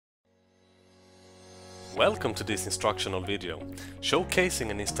Welcome to this instructional video, showcasing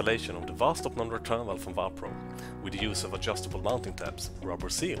an installation of the WaStop non-return valve from wapro with the use of adjustable mounting tabs, rubber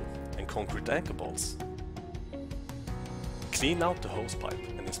seal and concrete anchor bolts. Clean out the hose pipe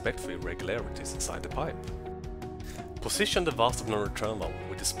and inspect for irregularities inside the pipe. Position the WaStop non-return valve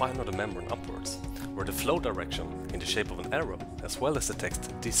with the spine of the membrane upwards, where the flow direction in the shape of an arrow, as well as the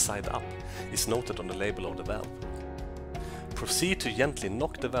text "this side up," is noted on the label of the valve. Proceed to gently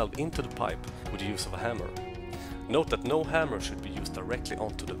knock the valve into the pipe with the use of a hammer. Note that no hammer should be used directly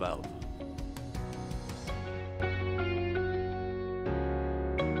onto the valve.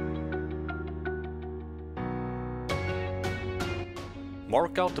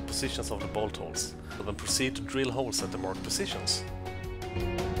 Mark out the positions of the bolt holes and then proceed to drill holes at the marked positions.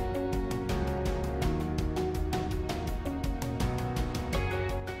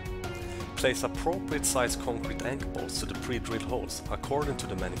 Place appropriate size concrete anchor bolts to the pre-drilled holes according to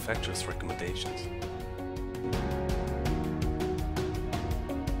the manufacturer's recommendations.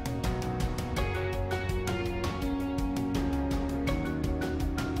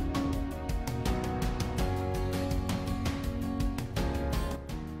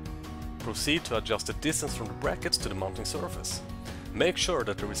 Proceed to adjust the distance from the brackets to the mounting surface. Make sure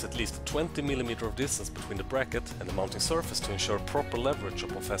that there is at least 20 mm of distance between the bracket and the mounting surface to ensure proper leverage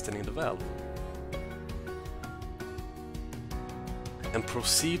upon fastening the valve. And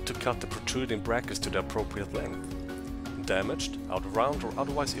proceed to cut the protruding brackets to the appropriate length. Damaged, out of round or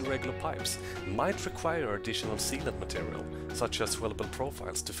otherwise irregular pipes might require additional sealant material, such as weldable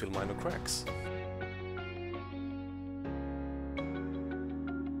profiles, to fill minor cracks.